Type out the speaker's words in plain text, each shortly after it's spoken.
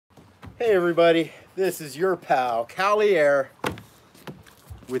Hey everybody, this is your pal, Callier,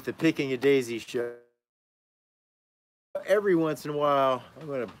 with the Picking a Daisy show. Every once in a while, I'm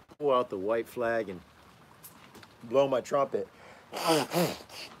going to pull out the white flag and blow my trumpet.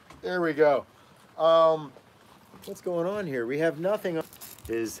 There we go. What's going on here? We have nothing.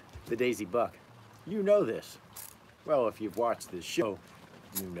 Is the Daisy Buck. You know this. Well, if you've watched this show,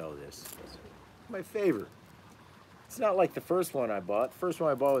 you know this. It's my favorite. It's not like the first one I bought. The first one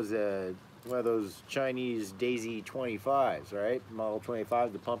I bought was one of those Chinese Daisy 25s, right? Model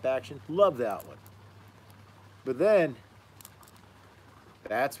 25, the pump action. Love that one. But then,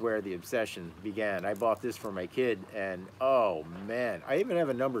 that's where the obsession began. I bought this for my kid, and oh man, I even have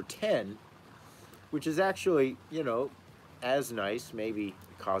a number 10, which is actually, you know, as nice, maybe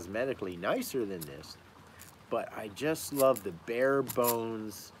cosmetically nicer than this. But I just love the bare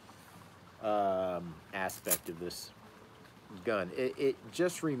bones aspect of this gun. It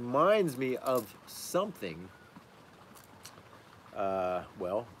just reminds me of something.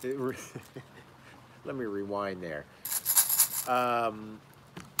 Well, let me rewind there. Let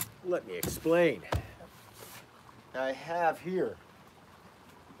me explain. I have here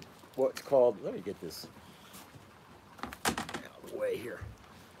what's called, let me get this out of the way here.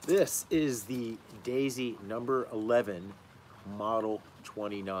 This is the Daisy number 11 model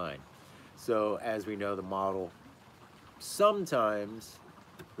 29. So as we know, the model sometimes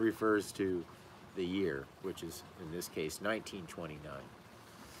refers to the year, which is in this case 1929.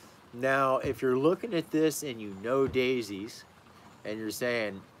 Now, if you're looking at this and you know daisies, and you're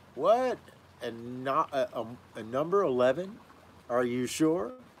saying, what? And not a number 11? Are you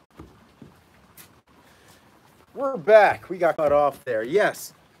sure? We're back. We got cut off there.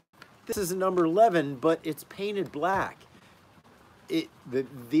 Yes, this is a number 11, but it's painted black.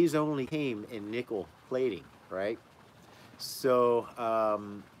 These only came in nickel plating, right? So,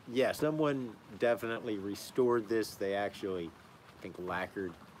 yeah, someone definitely restored this. They actually, I think,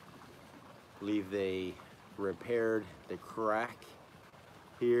 lacquered. I believe they repaired the crack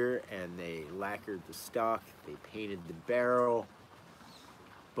here, and they lacquered the stock. They painted the barrel.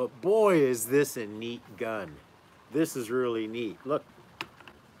 But boy, is this a neat gun. This is really neat. Look,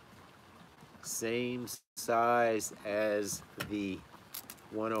 same size as the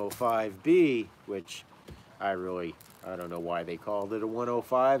 105B, which I don't know why they called it a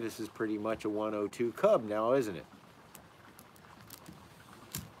 105. This is pretty much a 102 Cub now, isn't it?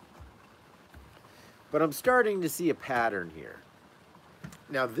 But I'm starting to see a pattern here.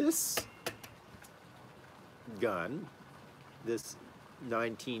 Now this gun, this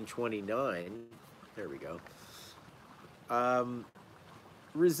 1929, there we go,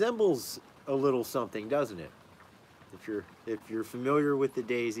 resembles a little something, doesn't it? If you're familiar with the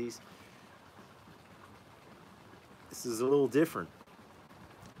daisies, this is a little different.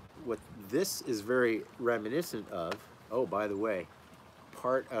 What this is very reminiscent of, oh, by the way,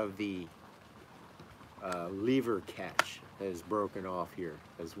 part of the lever catch is broken off here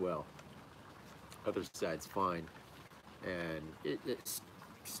as well. Other side's fine. And it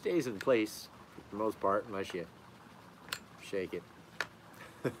stays in place for the most part, unless you shake it.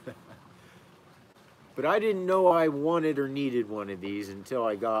 But I didn't know I wanted or needed one of these until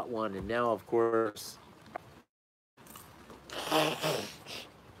I got one, and now, of course,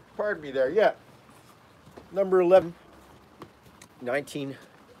 pardon me there, yeah. Number 11,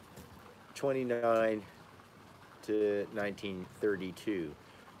 1929 to 1932.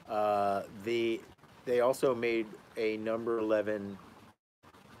 They also made a number 11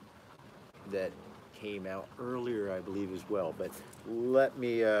 that came out earlier, I believe, as well. But let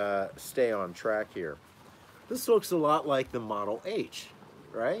me stay on track here. This looks a lot like the Model H,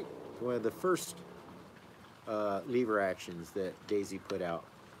 right? One of the first lever actions that Daisy put out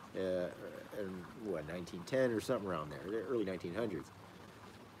in, what, 1910 or something around there, the early 1900s.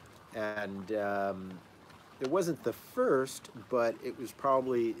 And it wasn't the first, but it was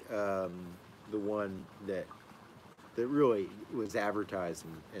probably the one that really was advertised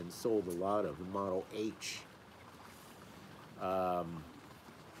and sold a lot of, the Model H. Of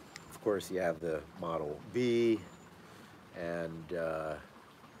course, you have the Model B and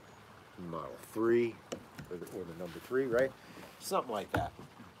Model 3, or the number 3, right? Something like that.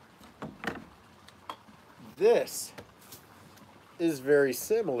 This is very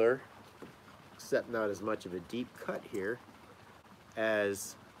similar, except not as much of a deep cut here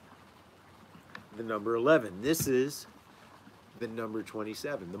as the number 11. This is the number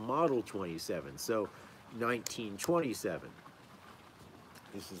 27, the Model 27. So 1927,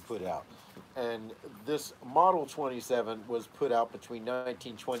 this is put out. And this Model 27 was put out between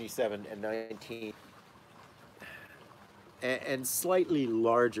 1927 and and slightly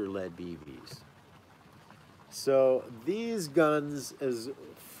larger lead BBs. So these guns, as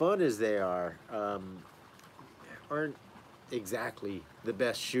fun as they are, aren't exactly the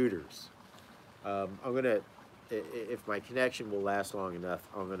best shooters. I'm gonna, if my connection will last long enough,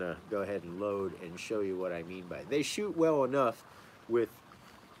 I'm gonna go ahead and load and show you what I mean by it. They shoot well enough with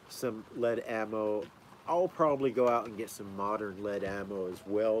some lead ammo. I'll probably go out and get some modern lead ammo as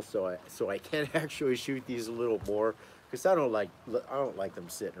well, so I can actually shoot these a little more, because I don't like them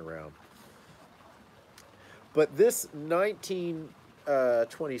sitting around. But this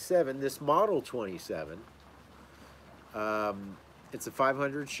 1927, this model 27, it's a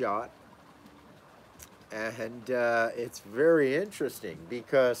 500 shot, and it's very interesting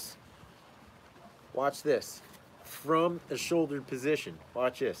because, watch this, from a shouldered position.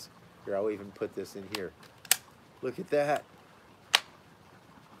 Watch this. Here, I'll even put this in here. Look at that.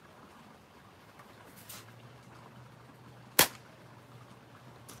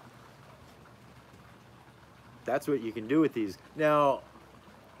 That's what you can do with these. Now,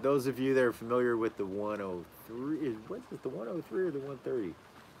 those of you that are familiar with the 103, what's it, the 103 or the 130?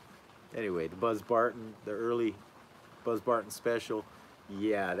 Anyway, the Buzz Barton, the early Buzz Barton special.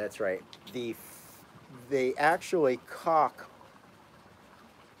 Yeah, that's right. They actually cock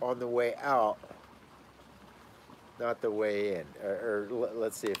on the way out, not the way in. Or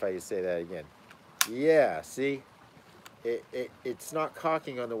let's see if I can say that again. Yeah, see? It's not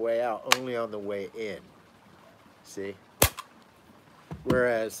cocking on the way out, only on the way in. See?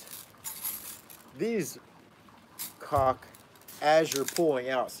 Whereas these cock as you're pulling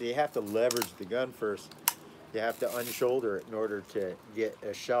out, so you have to leverage the gun first. You have to unshoulder it in order to get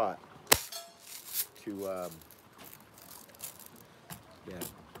a shot to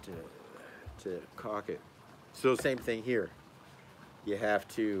to cock it. So same thing here. You have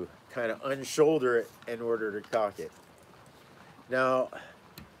to kind of unshoulder it in order to cock it. Now,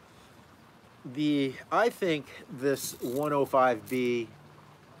 I think this 105B,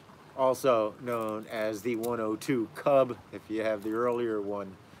 also known as the 102 Cub, if you have the earlier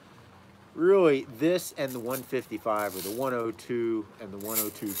one, really this and the 155, or the 102 and the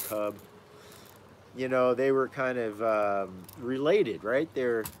 102 Cub, you know, they were kind of related, right?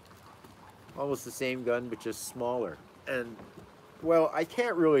 They're almost the same gun, but just smaller. And, well, I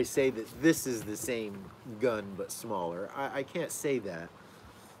can't really say that this is the same gun, but smaller. I can't say that.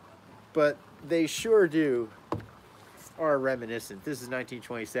 But they sure are reminiscent. This is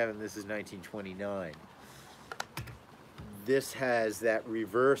 1927, this is 1929. This has that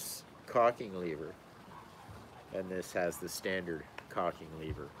reverse cocking lever, and this has the standard cocking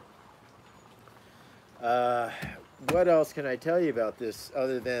lever. What else can I tell you about this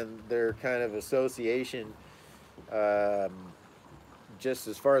other than their kind of association? Just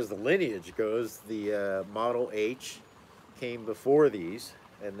as far as the lineage goes, the Model H came before these,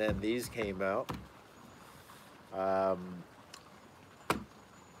 and then these came out.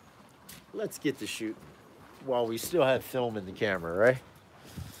 Let's get to shooting while we still have film in the camera, right?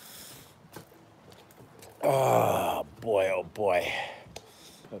 Oh boy, oh boy.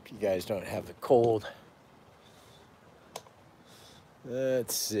 Hope you guys don't have the cold.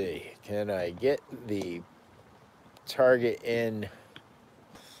 Let's see, can I get the target in?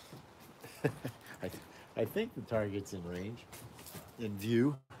 I think the target's in range, in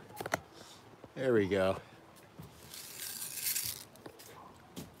view. There we go.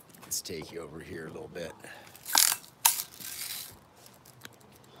 Let's take you over here a little bit.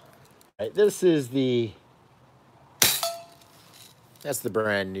 All right, this is that's the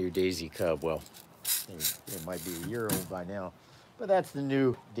brand new Daisy Cub. Well, it might be a year old by now, but that's the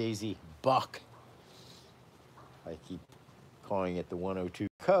new Daisy Buck. I keep calling it the 102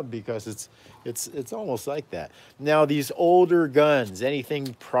 Cub because it's almost like that. Now these older guns,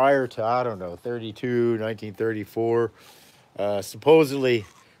 anything prior to, I don't know, 32, 1934, supposedly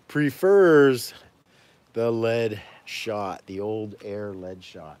prefers the lead shot, the old air lead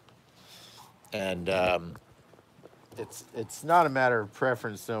shot. And it's not a matter of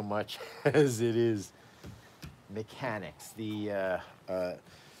preference so much as it is mechanics.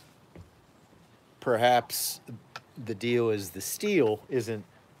 Perhaps the deal is the steel isn't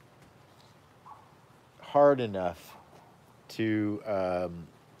hard enough to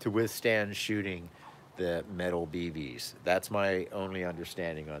withstand shooting the metal BBs. That's my only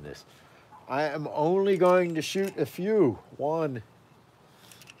understanding on this. I am only going to shoot a few. 1,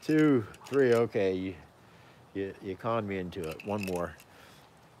 2, 3. Okay, you conned me into it. One more.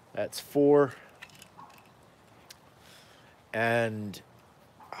 That's 4. And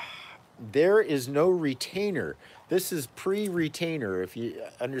there is no retainer. This is pre-retainer. If you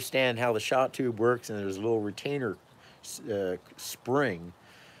understand how the shot tube works, and there's a little retainer spring.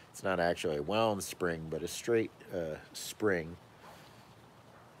 It's not actually a wound spring, but a straight spring.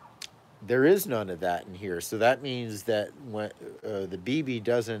 There is none of that in here, so that means that when the BB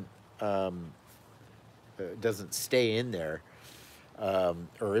doesn't stay in there,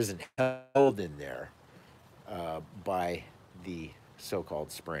 or isn't held in there by the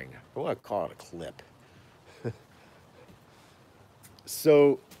so-called spring. I want to call it a clip.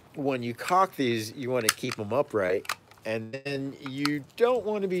 So when you cock these, you want to keep them upright, and then you don't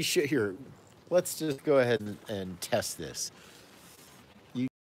want to be here. Let's just go ahead and test this. You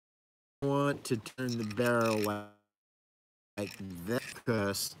want to turn the barrel like that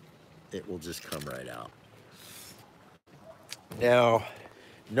because it will just come right out. Now,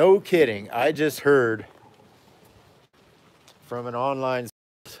 no kidding, I just heard from an online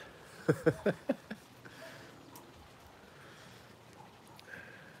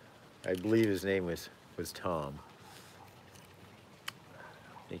I believe his name was Tom.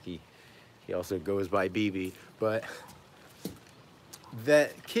 I think he also goes by BB, but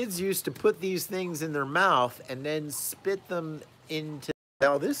that kids used to put these things in their mouth and then spit them into.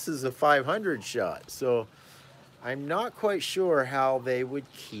 Now this is a 500 shot, so I'm not quite sure how they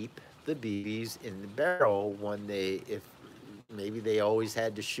would keep the BBs in the barrel when if maybe they always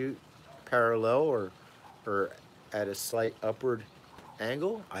had to shoot parallel or at a slight upward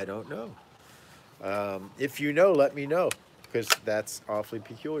angle. I don't know. If you know, let me know, because that's awfully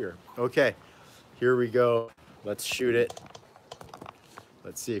peculiar. Okay, here we go. Let's shoot it.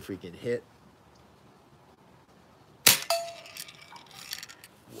 Let's see if we can hit.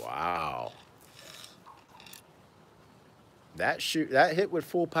 Wow. That hit with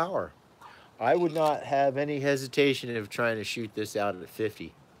full power. I would not have any hesitation of trying to shoot this out at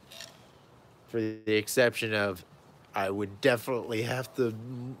 50. For the exception of, I would definitely have to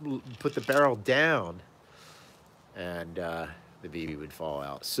put the barrel down and the BB would fall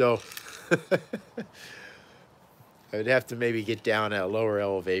out. So I would have to maybe get down at a lower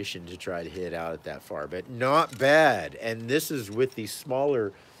elevation to try to hit out at that far, but not bad. And this is with the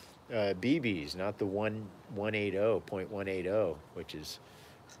smaller BBs, not the 180.180, which is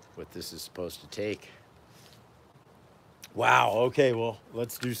what this is supposed to take. Wow. Okay, well,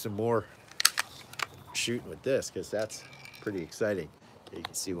 let's do some more shooting with this, because that's pretty exciting. You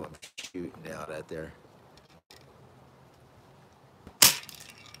can see what I'm shooting out at there.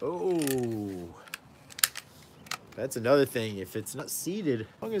 Oh, that's another thing. If it's not seated, as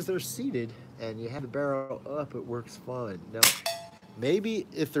long as they're seated and you have the barrel up, it works fine. Now, maybe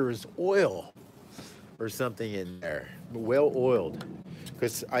if there was oil or something in there, well oiled,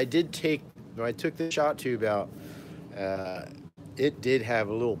 because I when I took the shot tube out, it did have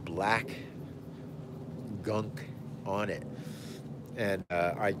a little black gunk on it, and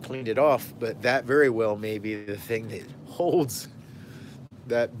I cleaned it off, but that very well may be the thing that holds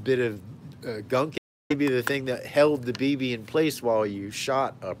that bit of gunk, maybe the thing that held the BB in place while you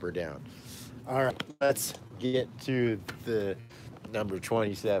shot up or down. All right, let's get to the number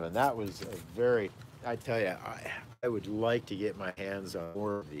 27. That was a very, I tell you, I would like to get my hands on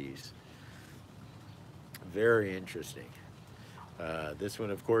more of these. Very interesting. This one,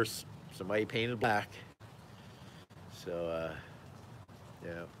 of course, somebody painted black. So,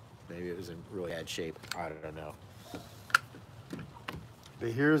 yeah, maybe it was in really bad shape. I don't know. But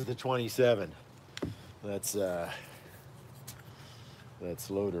here's the 27. Let's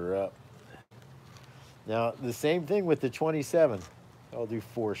load her up. Now, the same thing with the 27. I'll do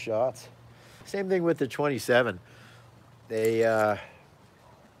 4 shots. Same thing with the 27.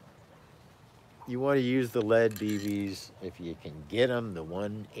 You want to use the lead BBs if you can get them, the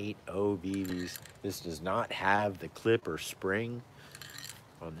 180 BBs. This does not have the clip or spring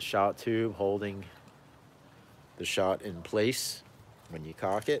on the shot tube holding the shot in place when you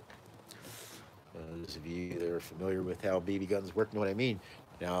cock it. Those of you that are familiar with how BB guns work know what I mean.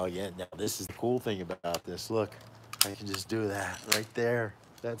 Now again, this is the cool thing about this. Look, I can just do that right there.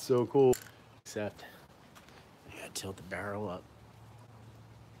 That's so cool. Except I gotta tilt the barrel up.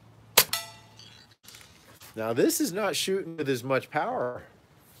 Now this is not shooting with as much power.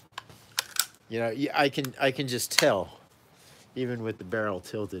 You know, I can just tell, even with the barrel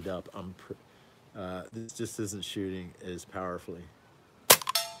tilted up, this just isn't shooting as powerfully.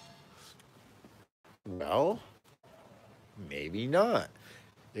 Well, maybe not.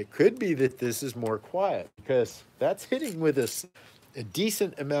 It could be that this is more quiet, because that's hitting with a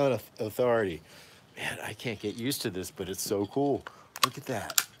decent amount of authority. Man, I can't get used to this, but it's so cool. Look at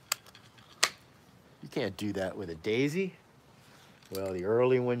that. You can't do that with a daisy. Well, the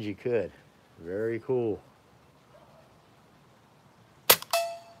early ones you could. Very cool.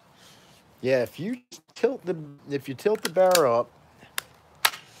 Yeah, if you tilt the barrel up,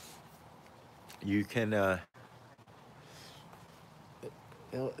 you can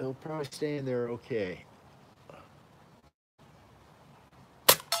it'll probably stay in there okay.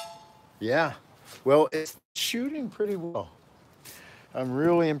 Yeah, well, it's shooting pretty well. I'm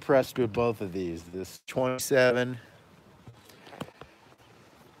really impressed with both of these. This 27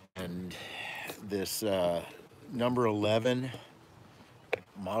 and this number 11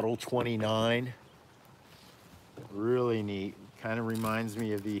 model 29. Really neat. Kind of reminds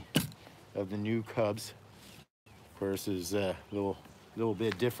me of the new Cubs. Of course, there's a little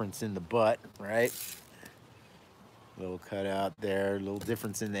bit difference in the butt, right? Little cutout there, a little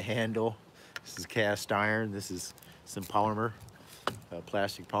difference in the handle. This is cast iron. This is some polymer,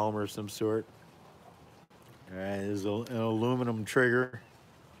 plastic polymer of some sort. All right, there's an aluminum trigger,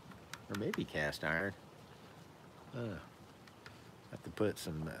 or maybe cast iron. Have to put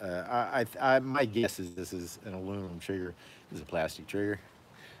some. My guess is this is an aluminum trigger. This is a plastic trigger.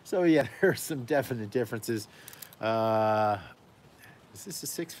 So yeah, there's some definite differences. Is this a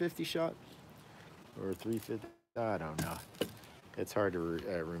 650 shot or a 350? I don't know. It's hard to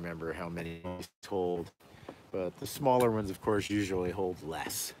remember how many hold, but the smaller ones, of course, usually hold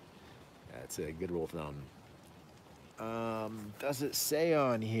less. That's a good rule of thumb. Does it say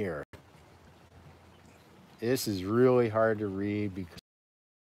on here? This is really hard to read because.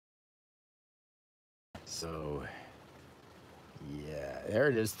 So, yeah, there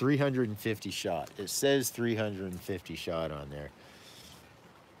it is, 350 shot. It says 350 shot on there.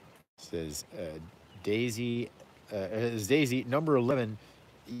 It says Daisy. Is Daisy number 11?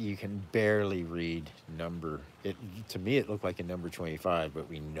 You can barely read number. To me, it looked like a number 25, but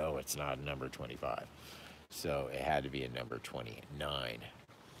we know it's not a number 25. So it had to be a number 29.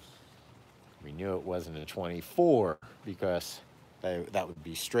 We knew it wasn't a 24 because that would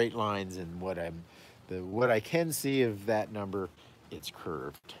be straight lines, and what I can see of that number, it's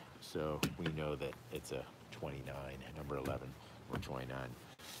curved. So we know that it's a 29, number 11 or 29.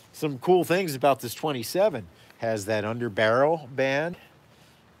 Some cool things about this 27. Has that under barrel band,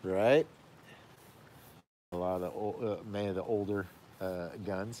 right? A lot of many of the older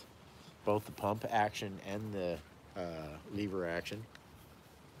guns, both the pump action and the lever action.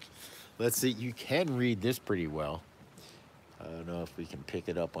 Let's see, you can read this pretty well. I don't know if we can pick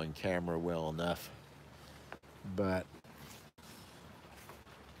it up on camera well enough, but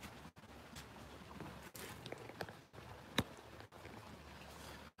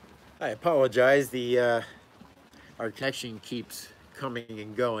I apologize. Our connection keeps coming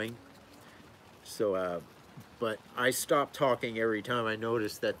and going. So, but I stop talking every time I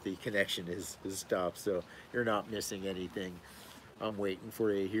notice that the connection is stopped. So you're not missing anything. I'm waiting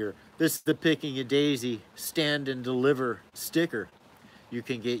for you here. This is the Picking a Daisy Stand and Deliver sticker. You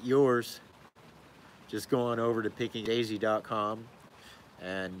can get yours. Just go on over to pickingdaisy.com,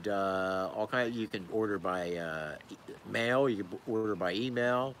 and all kinds. You can order by mail. You can order by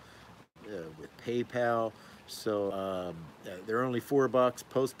email with PayPal. So they're only $4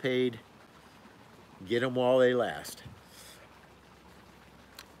 postpaid. Get them while they last.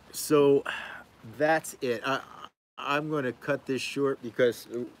 So that's it. I'm going to cut this short because,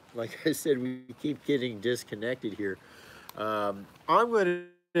 like I said, we keep getting disconnected here. I'm going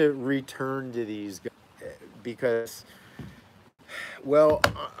to return to these because, well,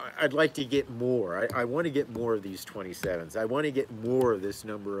 I'd like to get more. I want to get more of these 27s. I want to get more of this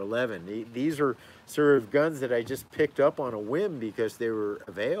number 11. These are sort of guns that I just picked up on a whim because they were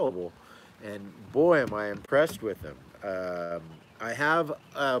available. And boy, am I impressed with them. I have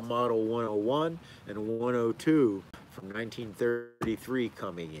a model 101 and a 102 from 1933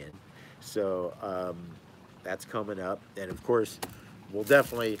 coming in. So that's coming up. And of course, we'll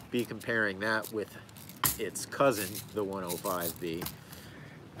definitely be comparing that with its cousin, the 105B.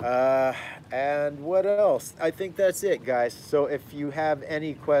 And what else? I think that's it, guys. So if you have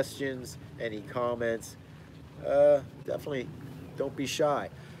any questions, any comments, definitely don't be shy.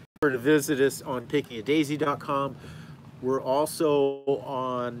 To visit us on pickingadaisy.com. We're also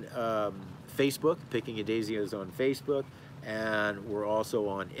on Facebook. Picking a Daisy is on Facebook, and we're also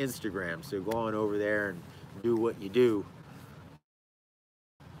on Instagram. So go on over there and do what you do.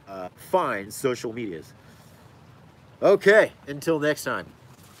 Find social medias. Okay, until next time.